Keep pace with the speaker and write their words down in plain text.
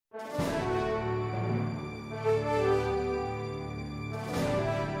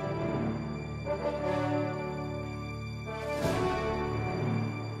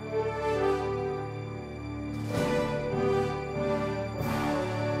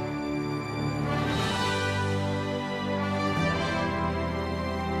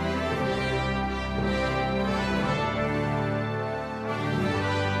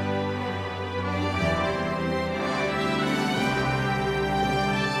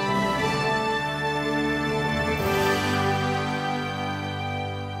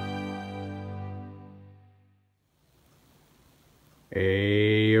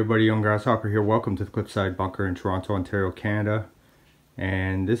everybody, young Grasshopper here. Welcome to the Cliffside Bunker in Toronto, Ontario, Canada.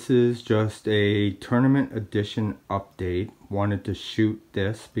 And this is just a tournament edition update. Wanted to shoot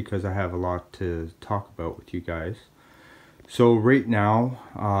this because I have a lot to talk about with you guys. So right now,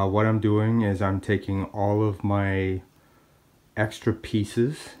 what I'm doing is I'm taking all of my extra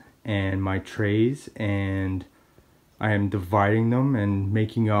pieces and my trays, and I am dividing them and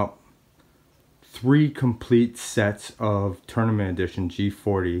making up 3 complete sets of Tournament Edition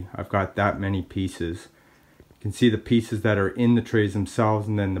G40. I've got that many pieces. You can see the pieces that are in the trays themselves,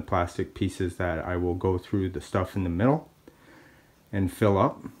 and then the plastic pieces that I will go through the stuff in the middle and fill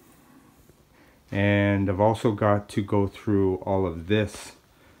up. And I've also got to go through all of this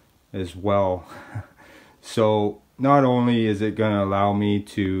as well. So not only is it going to allow me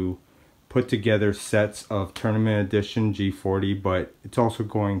to put together sets of Tournament Edition G40, but it's also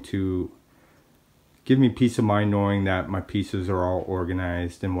going to give me peace of mind knowing that my pieces are all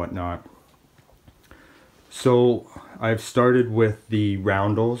organized and whatnot. So I've started with the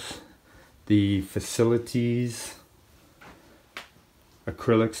roundels, the facilities,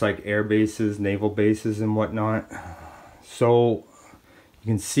 acrylics like air bases, naval bases and whatnot. So you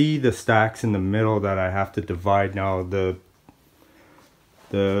can see the stacks in the middle that I have to divide now. The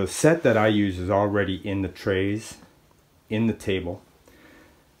set that I use is already in the trays, in the table.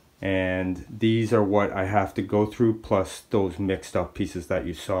 And these are what I have to go through, plus those mixed up pieces that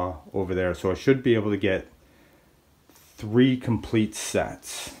you saw over there. So I should be able to get 3 complete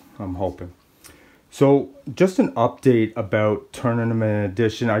sets, I'm hoping. So just an update about Tournament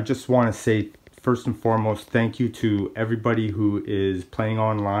Edition. I just want to say, first and foremost, thank you to everybody who is playing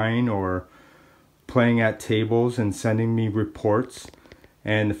online or playing at tables and sending me reports.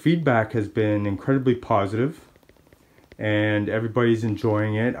 And the feedback has been incredibly positive, and everybody's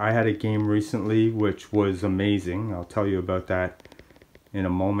enjoying it. I had a game recently which was amazing. I'll tell you about that in a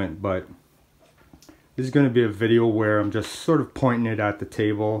moment, but this is going to be a video where I'm just sort of pointing it at the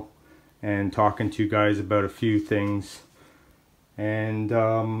table and talking to you guys about a few things. And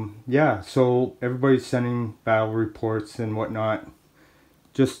yeah, so everybody's sending battle reports and whatnot.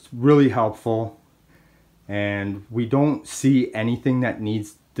 Just really helpful. And we don't see anything that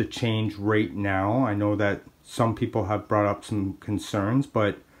needs to change right now. I know that some people have brought up some concerns,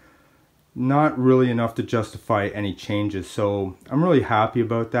 but not really enough to justify any changes. So I'm really happy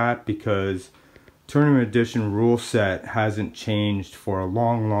about that, because Tournament Edition rule set hasn't changed for a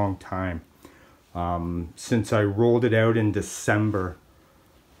long time. Since I rolled it out in December,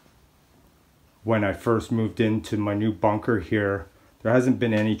 when I first moved into my new bunker here, there hasn't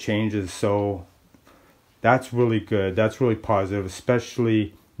been any changes. So that's really good. That's really positive,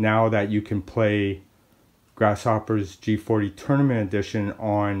 especially now that you can play Grasshopper's G40 Tournament Edition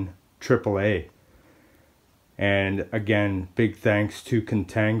on TripleA. And again, big thanks to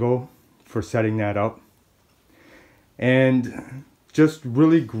Contango for setting that up. And just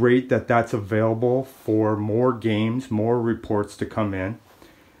really great that that's available for more games, more reports to come in.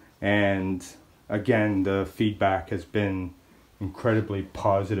 And again, the feedback has been incredibly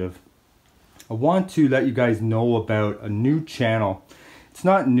positive. I want to let you guys know about a new channel. It's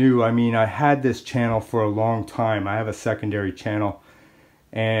not new. I mean, I had this channel for a long time. I have a secondary channel,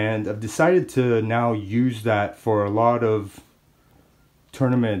 and I've decided to now use that for a lot of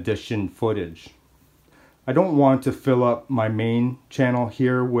Tournament Edition footage. I don't want to fill up my main channel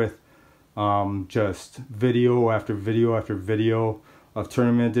here with just video after video after video of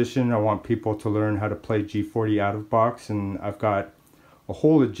Tournament Edition. I want people to learn how to play G40 out of box, and I've got a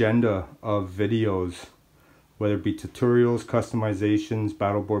whole agenda of videos, whether it be tutorials, customizations,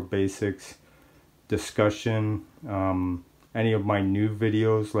 battleboard basics, discussion, any of my new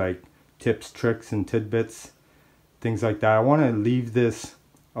videos like tips, tricks, and tidbits, things like that. I want to leave this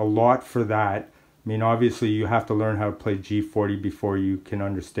a lot for that. I mean, obviously you have to learn how to play G40 before you can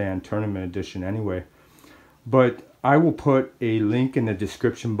understand Tournament Edition anyway. But I will put a link in the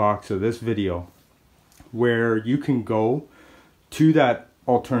description box of this video where you can go to that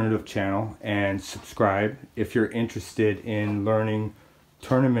alternative channel and subscribe if you're interested in learning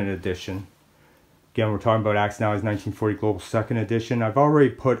Tournament Edition. Again, we're talking about Axe Now's 1940 Global 2nd Edition. I've already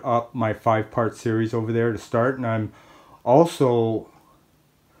put up my 5-part series over there to start, and I'm also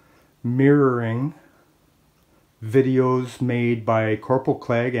mirroring videos made by Corporal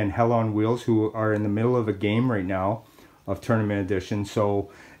Clegg and Hell on Wheels, who are in the middle of a game right now of Tournament Edition. So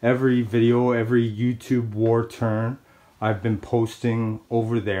every video, every YouTube war turn, I've been posting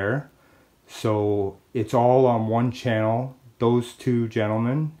over there. So it's all on one channel. Those two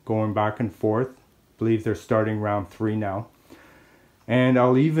gentlemen going back and forth. I believe they're starting round 3 now. And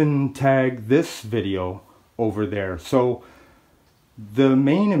I'll even tag this video over there. So The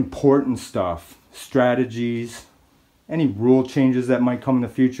main important stuff, strategies, any rule changes that might come in the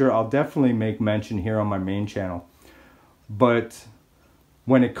future, I'll definitely make mention here on my main channel. But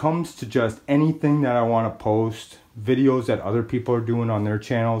when it comes to just anything that I want to post, videos that other people are doing on their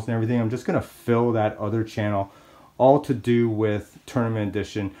channels and everything, I'm just going to fill that other channel, all to do with Tournament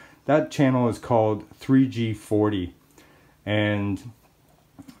Edition. That channel is called 3G40. And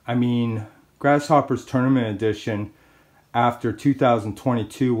I mean, Grasshopper's Tournament Edition, after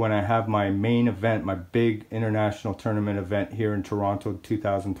 2022, when I have my main event, my big international tournament event here in Toronto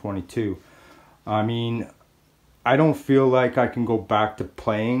 2022, I mean, I don't feel like I can go back to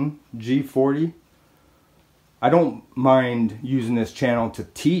playing G40. I don't mind using this channel to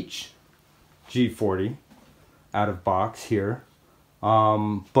teach G40 out of box here.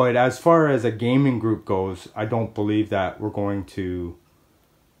 But as far as a gaming group goes, I don't believe that we're going to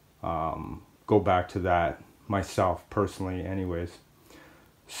go back to that myself personally anyways.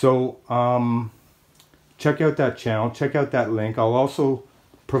 So check out that channel, check out that link. I'll also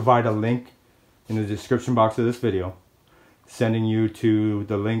provide a link in the description box of this video, sending you to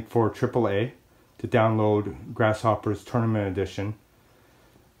the link for TripleA to download Grasshopper's Tournament Edition.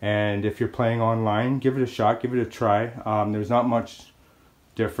 And if you're playing online, give it a shot, give it a try. There's not much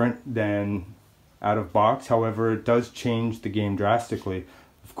different than out of box. However, it does change the game drastically.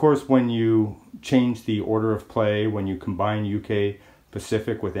 Of course, when you change the order of play, when you combine UK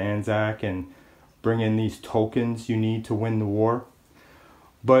Pacific with Anzac and bring in these tokens you need to win the war.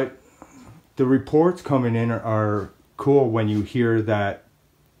 But the reports coming in are cool when you hear that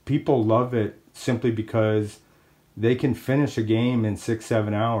people love it simply because they can finish a game in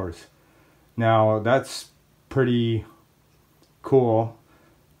 6-7 hours. Now, that's pretty cool.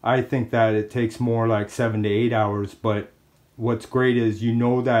 I think that it takes more like 7 to 8 hours, but what's great is you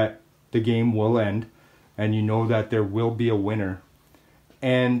know that the game will end and you know that there will be a winner.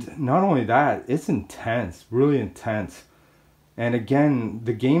 And not only that, it's intense, really intense. And again,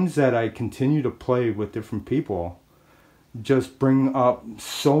 the games that I continue to play with different people just bring up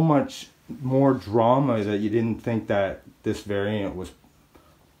so much more drama that you didn't think that this variant was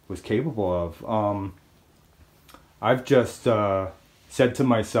capable of. I've just said to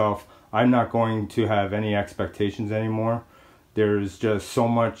myself, I'm not going to have any expectations anymore. There's just so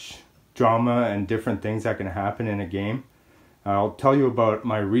much drama and different things that can happen in a game. I'll tell you about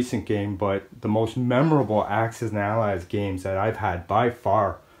my recent game, but the most memorable Axis and Allies games that I've had by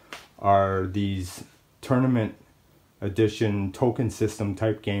far are these Tournament Edition token system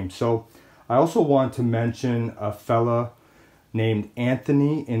type games. So I also want to mention a fella named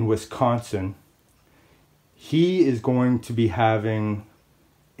Anthony in Wisconsin. He is going to be having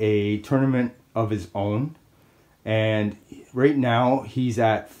a tournament of his own, and right now he's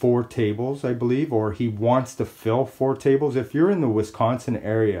at 4 tables, I believe, or he wants to fill 4 tables. If you're in the Wisconsin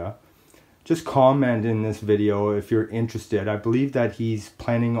area, just comment in this video if you're interested. I believe that he's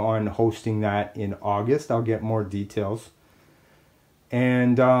planning on hosting that in August. I'll get more details.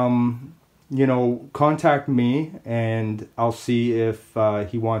 And you know, contact me and I'll see if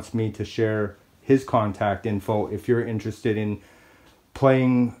he wants me to share his contact info if you're interested in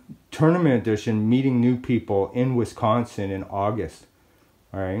playing Tournament Edition, meeting new people in Wisconsin in August.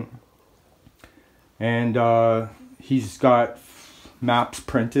 All right. And he's got maps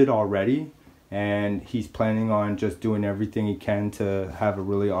printed already, and he's planning on just doing everything he can to have a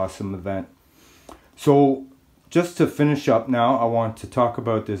really awesome event. So just to finish up now, I want to talk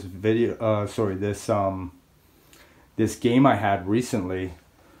about this video, this game I had recently.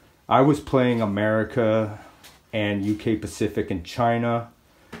 I was playing America and UK Pacific and China,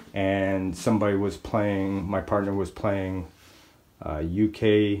 and somebody was playing, my partner was playing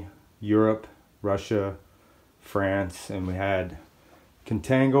UK, Europe, Russia, France, and we had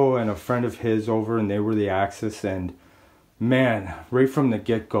Contango and a friend of his over, and they were the Axis. And man, right from the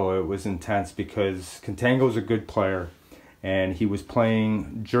get-go it was intense because Contango's a good player and he was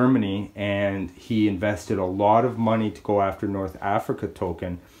playing Germany, and he invested a lot of money to go after North Africa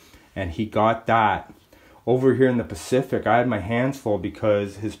token, and he got that. Over here in the Pacific, I had my hands full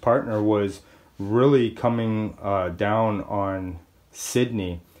because his partner was really coming down on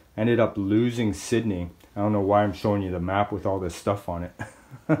Sydney. Ended up losing Sydney. I don't know why I'm showing you the map with all this stuff on it.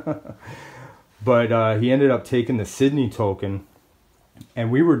 But he ended up taking the Sydney token,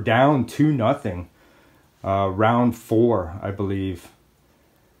 and we were down 2-0 round 4, I believe.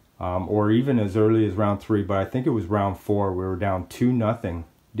 Or even as early as round 3, but I think it was round 4. We were down 2-0.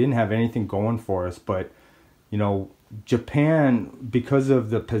 Didn't have anything going for us, but you know, Japan, because of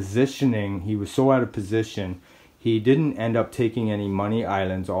the positioning, he was so out of position, he didn't end up taking any money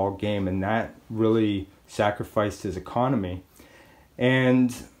islands all game, and that really sacrificed his economy.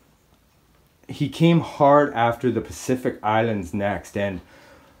 And he came hard after the Pacific Islands next. And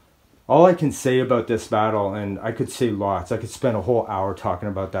all I can say about this battle, and I could say lots, I could spend a whole hour talking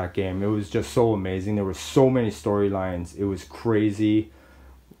about that game. It was just so amazing. There were so many storylines. It was crazy.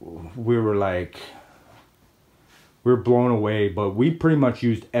 We were blown away, but we pretty much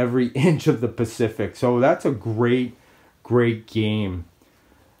used every inch of the Pacific. So that's a great, great game.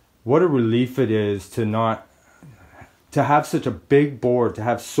 What a relief it is to have such a big board, to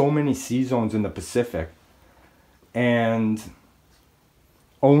have so many sea zones in the Pacific, and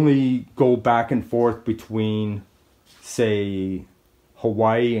only go back and forth between, say,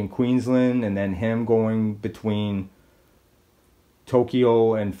 Hawaii and Queensland, and then him going between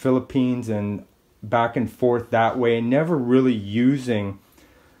Tokyo and Philippines and back and forth that way, never really using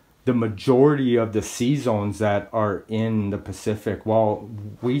the majority of the sea zones that are in the Pacific. Well,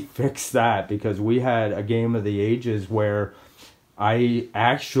 we fixed that because we had a game of the ages where I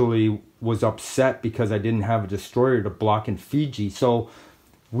actually was upset because I didn't have a destroyer to block in Fiji. So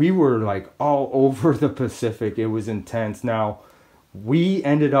we were like all over the Pacific. It was intense. Now, we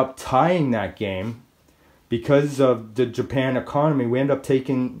ended up tying that game because of the Japan economy. We ended up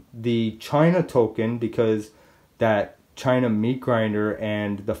taking the China token because that China meat grinder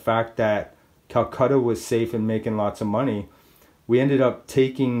and the fact that Calcutta was safe and making lots of money. We ended up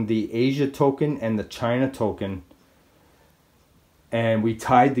taking the Asia token and the China token, and we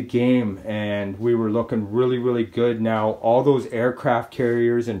tied the game, and we were looking really, really good. Now, all those aircraft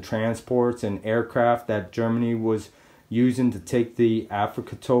carriers and transports and aircraft that Germany was using to take the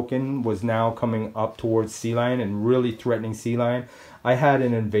Africa token was now coming up towards Sea Lion and really threatening Sea Lion. I had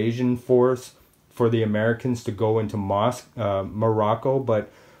an invasion force for the Americans to go into Morocco, but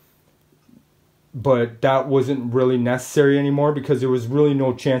that wasn't really necessary anymore because there was really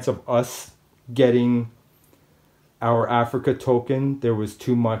no chance of us getting our Africa token. There was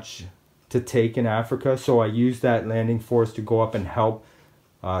too much to take in Africa, so I used that landing force to go up and help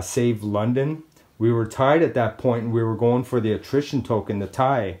save London. We were tied at that point, and we were going for the attrition token, the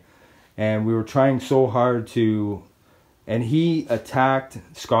tie, and we were trying so hard to, and he attacked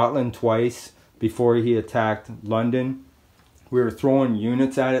Scotland twice before he attacked London. We were throwing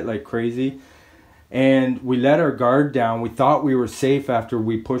units at it like crazy, and we let our guard down. We thought we were safe after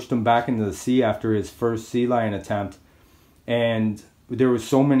we pushed him back into the sea after his first Sea Lion attempt, and there were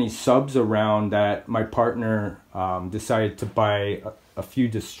so many subs around that my partner decided to buy a few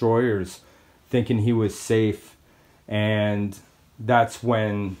destroyers thinking he was safe, and that's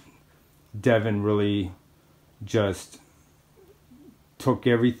when Devin really just took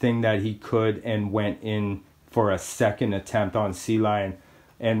everything that he could and went in for a second attempt on Sea Lion.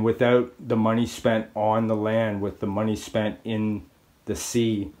 And without the money spent on the land, with the money spent in the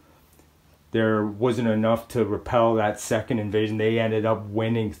sea, there wasn't enough to repel that second invasion. They ended up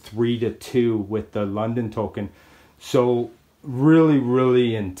winning 3-2 with the London token. So really,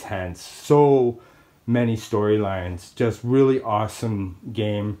 really intense. So many storylines. Just really awesome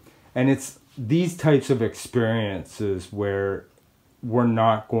game. And it's these types of experiences where we're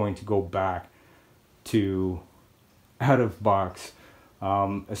not going to go back to out of box,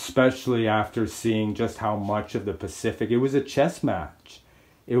 especially after seeing just how much of the Pacific. It was a chess match.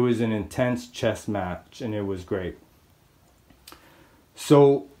 It was an intense chess match, and it was great.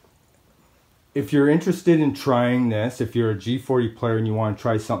 So if you're interested in trying this, if you're a G40 player and you want to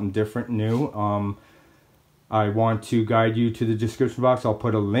try something different, new, I want to guide you to the description box. I'll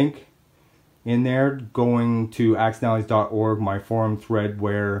put a link in there going to axanallies.org, my forum thread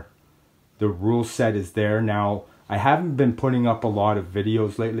where the rule set is there. Now, I haven't been putting up a lot of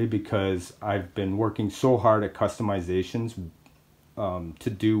videos lately because I've been working so hard at customizations to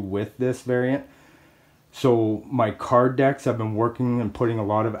do with this variant. So my card decks, I've been working and putting a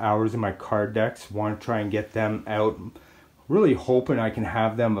lot of hours in my card decks. Want to try and get them out. Really hoping I can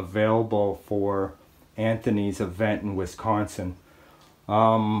have them available for Anthony's event in Wisconsin.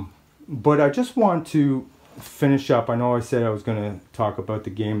 But I just want to finish up. I know I said I was going to talk about the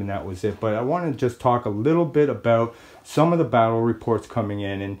game and that was it, but I want to just talk a little bit about some of the battle reports coming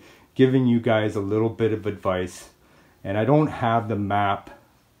in and giving you guys a little bit of advice. And I don't have the map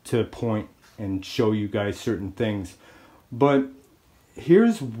to point and show you guys certain things, but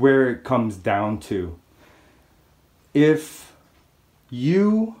here's where it comes down to. If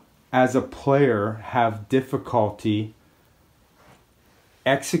you as a player have difficulty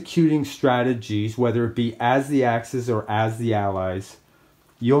executing strategies, whether it be as the Axis or as the Allies,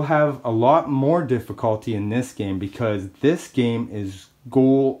 you'll have a lot more difficulty in this game because this game is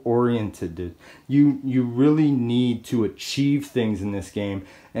goal oriented. You really need to achieve things in this game,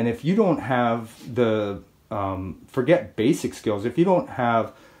 and if you don't have the forget basic skills. If you don't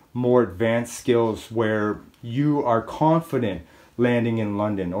have more advanced skills where you are confident landing in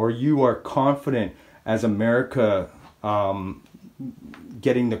London, or you are confident as America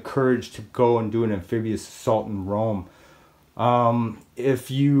getting the courage to go and do an amphibious assault in Rome,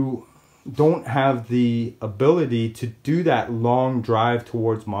 if you don't have the ability to do that long drive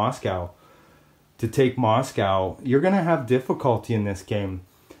towards Moscow, to take Moscow, you're going to have difficulty in this game.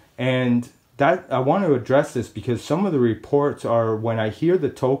 And that, I want to address this because some of the reports are, when I hear the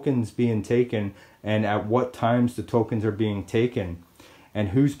tokens being taken and at what times the tokens are being taken and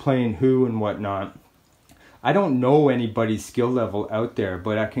who's playing who and whatnot, I don't know anybody's skill level out there,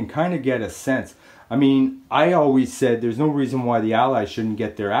 but I can kind of get a sense. I mean, I always said there's no reason why the Allies shouldn't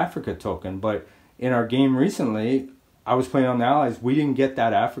get their Africa token, but in our game recently, I was playing on the Allies, we didn't get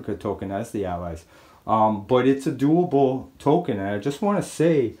that Africa token as the Allies. But it's a doable token, and I just want to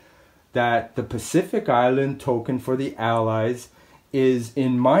say that the Pacific Island token for the Allies is,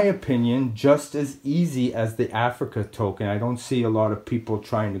 in my opinion, just as easy as the Africa token. I don't see a lot of people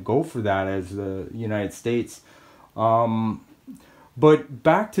trying to go for that as the United States. But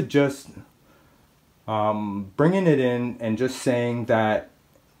back to just bringing it in and just saying that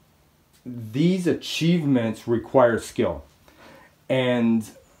these achievements require skill. And,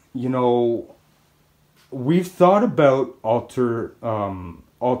 you know, we've thought about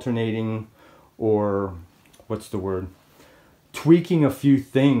alternating, or what's the word, tweaking a few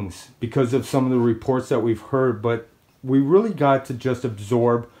things because of some of the reports that we've heard, but we really got to just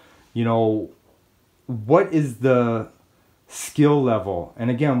absorb, you know, what is the skill level. And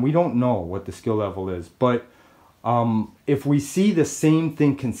again, we don't know what the skill level is, but if we see the same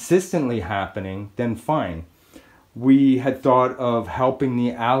thing consistently happening, then fine. We had thought of helping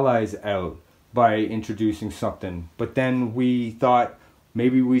the Allies out by introducing something, but then we thought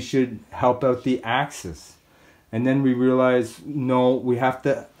maybe we should help out the Axis. And then we realized, no, we have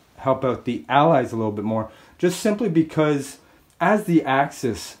to help out the Allies a little bit more, just simply because as the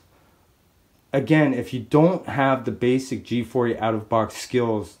Axis, again, if you don't have the basic G40 out-of-box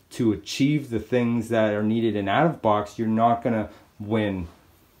skills to achieve the things that are needed in out-of-box, you're not going to win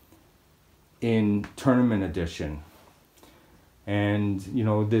in Tournament Edition. And, you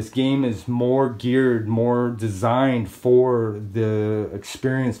know, this game is more geared, more designed for the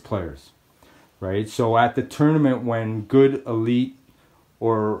experienced players, right? So at the tournament, when good elite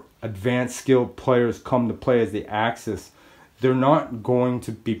or advanced skilled players come to play as the Axis, they're not going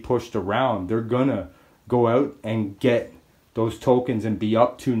to be pushed around. They're going to go out and get those tokens and be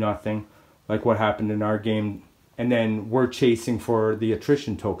up to nothing, like what happened in our game. And then we're chasing for the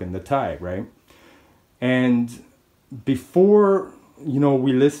attrition token, the tie, right? And before, you know,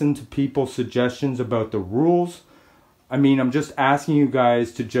 we listen to people's suggestions about the rules, I mean, I'm just asking you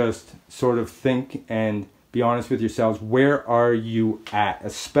guys to just sort of think and be honest with yourselves. Where are you at,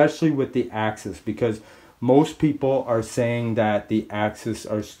 especially with the Axis? Because most people are saying that the Axis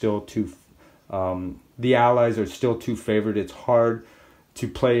are still too, the Allies are still too favored. It's hard to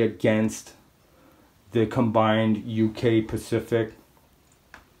play against the combined UK Pacific.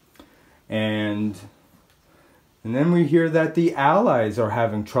 And then we hear that the Allies are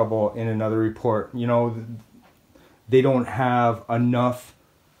having trouble in another report. You know, they don't have enough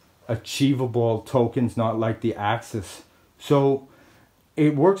achievable tokens, not like the Axis. So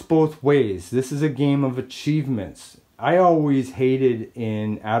it works both ways. This is a game of achievements. I always hated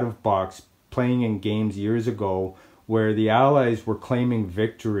in out-of-box playing in games years ago where the Allies were claiming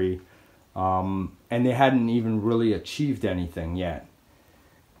victory and they hadn't even really achieved anything yet.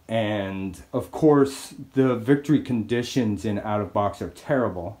 And of course, the victory conditions in out-of-box are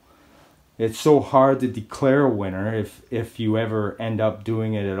terrible. It's so hard to declare a winner if you ever end up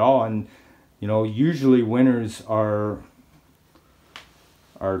doing it at all. And, you know, usually winners are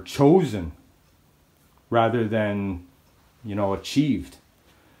chosen rather than, you know, achieved.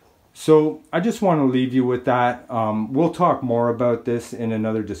 So I just want to leave you with that. We'll talk more about this in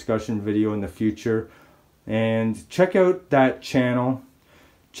another discussion video in the future. And check out that channel.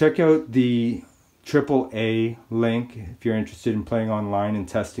 Check out the TripleA link if you're interested in playing online and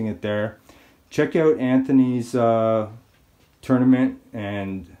testing it there. Check out Anthony's tournament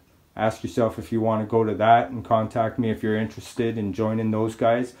and ask yourself if you want to go to that, and contact me if you're interested in joining those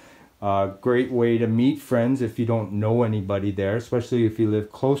guys. Great way to meet friends if you don't know anybody there, especially if you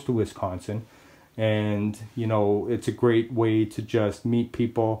live close to Wisconsin. And, you know, it's a great way to just meet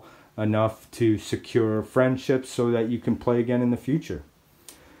people enough to secure friendships so that you can play again in the future.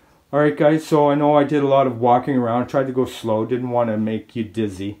 Alright guys, so I know I did a lot of walking around. I tried to go slow, didn't want to make you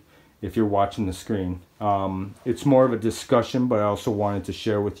dizzy if you're watching the screen. It's more of a discussion, but I also wanted to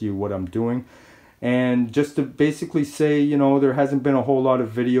share with you what I'm doing. And just to basically say, you know, there hasn't been a whole lot of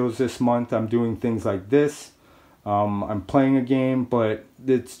videos this month. I'm doing things like this. I'm playing a game, but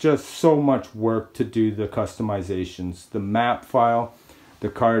it's just so much work to do the customizations. The map file, the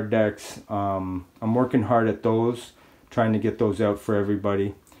card decks, I'm working hard at those, trying to get those out for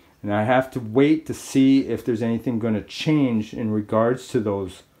everybody. And I have to wait to see if there's anything going to change in regards to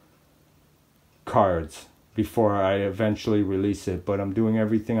those cards before I eventually release it. But I'm doing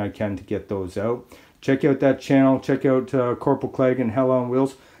everything I can to get those out. Check out that channel. Check out Corporal Clegg and Hell on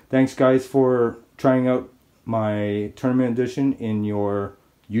Wheels. Thanks, guys, for trying out my tournament edition in your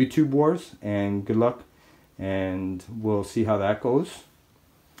YouTube wars. And good luck. And we'll see how that goes.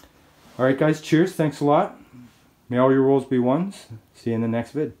 Alright, guys. Cheers. Thanks a lot. May all your rolls be ones. See you in the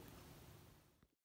next vid.